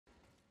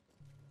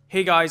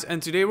Hey guys,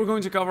 and today we're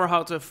going to cover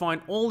how to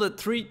find all the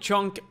 3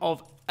 Chunk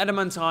of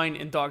Adamantine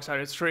in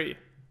Darksiders 3.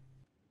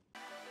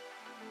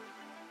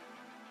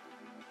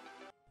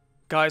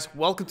 Guys,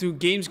 welcome to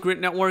Games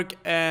Grid Network,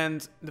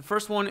 and the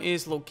first one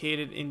is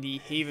located in the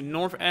Haven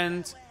North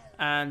end,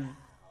 and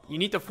you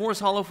need the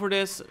Force Hollow for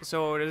this,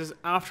 so this is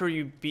after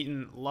you've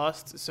beaten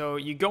Lust. So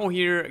you go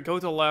here, go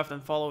to the left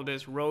and follow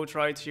this road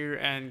right here,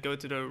 and go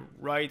to the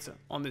right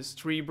on this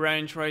tree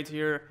branch right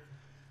here.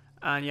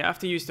 And you have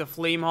to use the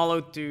Flame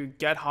Hollow to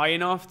get high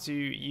enough to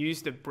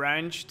use the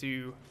branch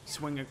to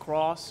swing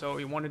across. So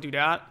you want to do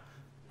that.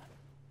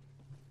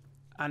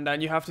 And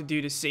then you have to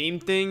do the same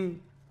thing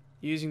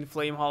using the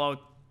Flame Hollow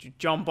to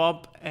jump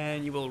up,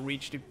 and you will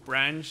reach the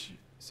branch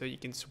so you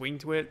can swing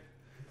to it.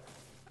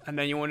 And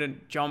then you want to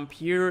jump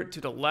here to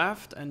the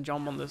left and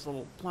jump on this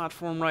little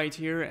platform right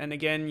here. And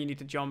again, you need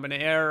to jump in the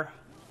air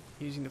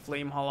using the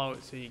Flame Hollow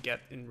so you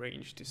get in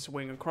range to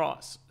swing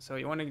across. So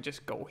you want to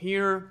just go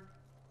here.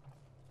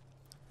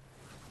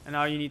 And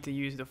now you need to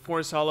use the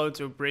Force Hollow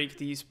to break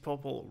these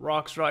purple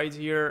rocks right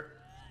here.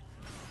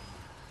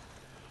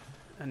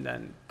 And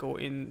then go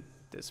in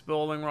this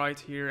building right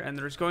here. And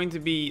there's going to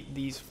be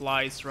these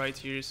flies right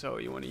here. So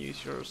you want to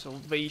use your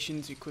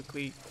salvation to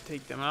quickly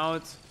take them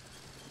out.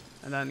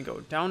 And then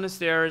go down the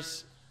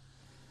stairs.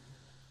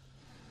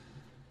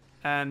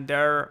 And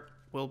there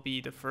will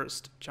be the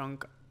first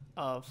chunk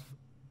of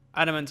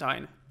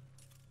adamantine.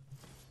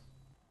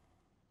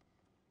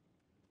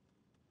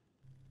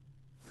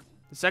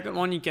 The second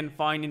one you can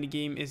find in the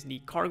game is the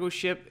cargo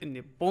ship in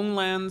the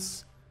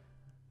Bonelands.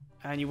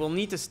 And you will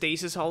need the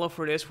stasis hollow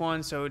for this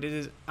one. So this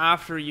is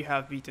after you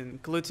have beaten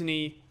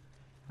Gluttony.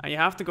 And you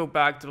have to go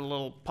back to the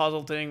little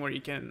puzzle thing where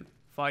you can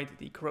fight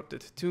the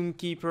corrupted tomb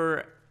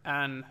keeper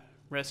and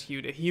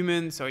rescue the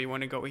human. So you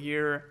want to go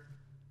here.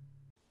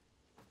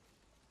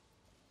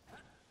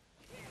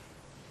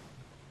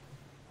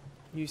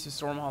 Use the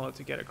storm hollow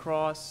to get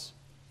across.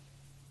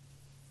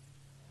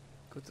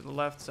 Go to the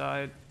left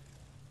side.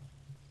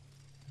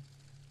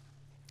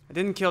 I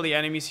didn't kill the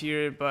enemies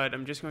here, but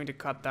I'm just going to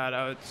cut that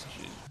out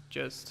to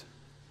just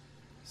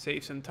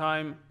save some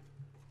time.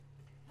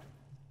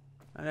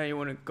 And then you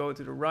want to go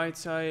to the right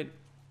side.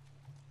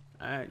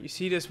 You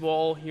see this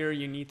wall here,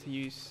 you need to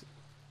use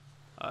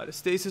the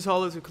stasis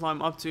hollow to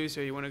climb up to,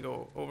 so you want to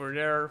go over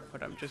there.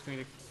 But I'm just going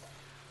to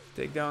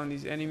take down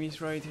these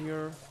enemies right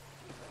here.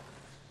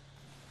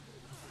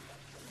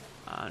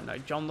 And I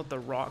jumped up the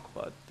rock,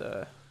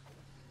 but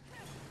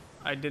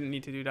I didn't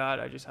need to do that,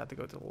 I just had to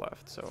go to the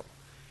left. So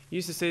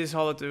use the stasis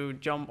hollow to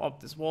jump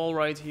up this wall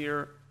right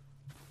here.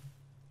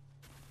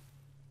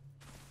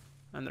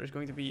 And there's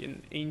going to be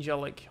an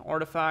angelic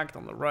artifact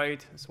on the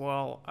right as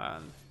well.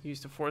 And use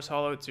the Force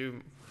Hollow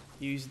to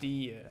use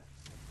the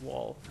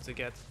wall to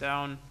get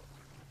down.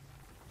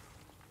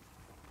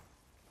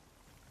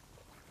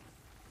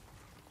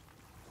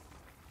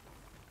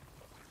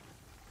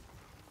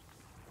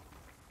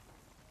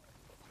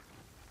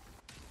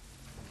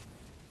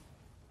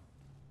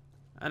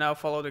 And now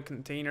follow the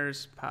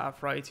containers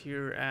path right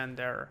here, and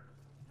there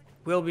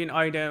will be an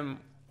item,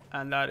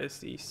 and that is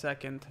the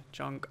second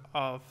chunk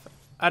of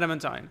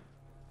adamantine.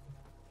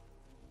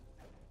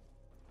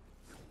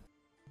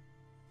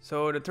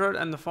 So the third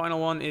and the final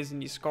one is in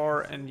the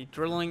Scar and the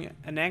Drilling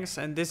Annex,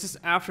 and this is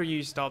after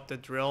you stop the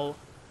drill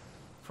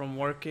from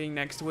working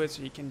next to it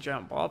so you can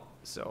jump up.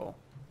 So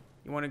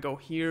you want to go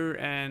here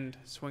and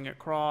swing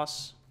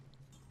across.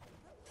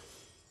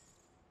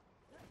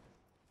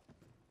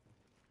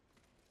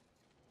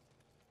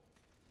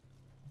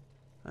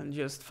 And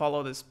just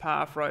follow this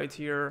path right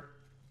here.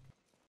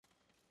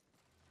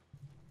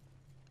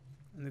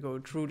 And go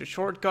through the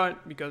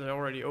shortcut because I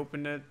already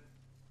opened it.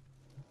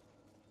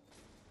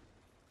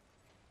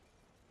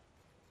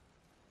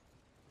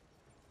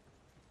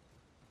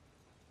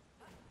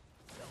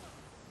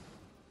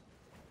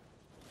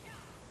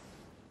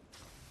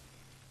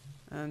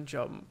 And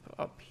jump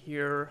up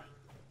here.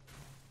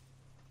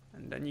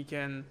 And then you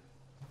can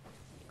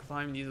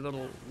climb these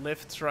little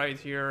lifts right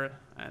here.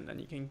 And then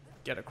you can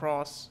get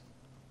across.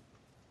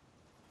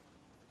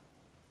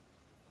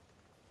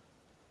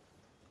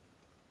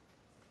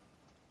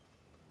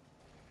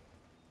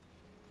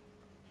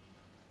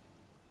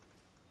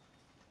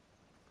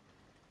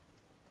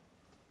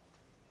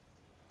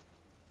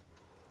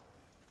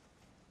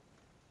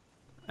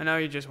 And now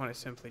you just want to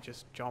simply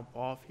just jump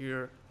off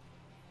here.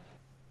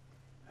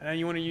 And then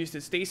you want to use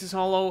the stasis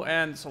hollow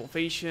and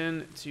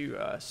salvation to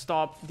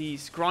stop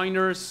these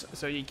grinders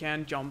so you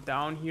can jump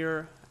down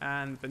here.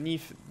 And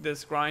beneath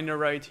this grinder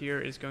right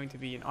here is going to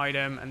be an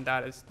item, and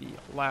that is the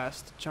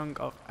last chunk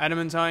of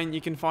adamantine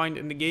you can find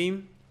in the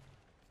game.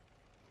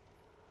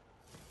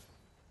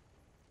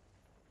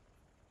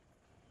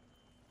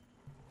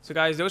 So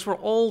guys, those were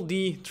all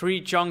the 3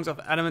 chunks of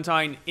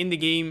adamantine in the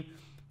game.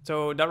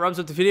 So that wraps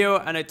up the video,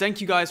 and I thank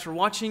you guys for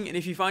watching. And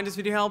if you find this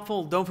video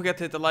helpful, don't forget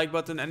to hit the like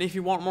button. And if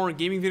you want more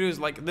gaming videos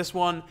like this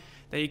one,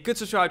 then you could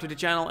subscribe to the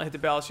channel and hit the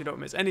bell so you don't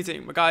miss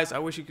anything. But guys, I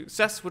wish you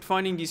success with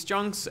finding these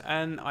chunks,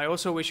 and I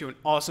also wish you an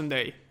awesome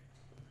day.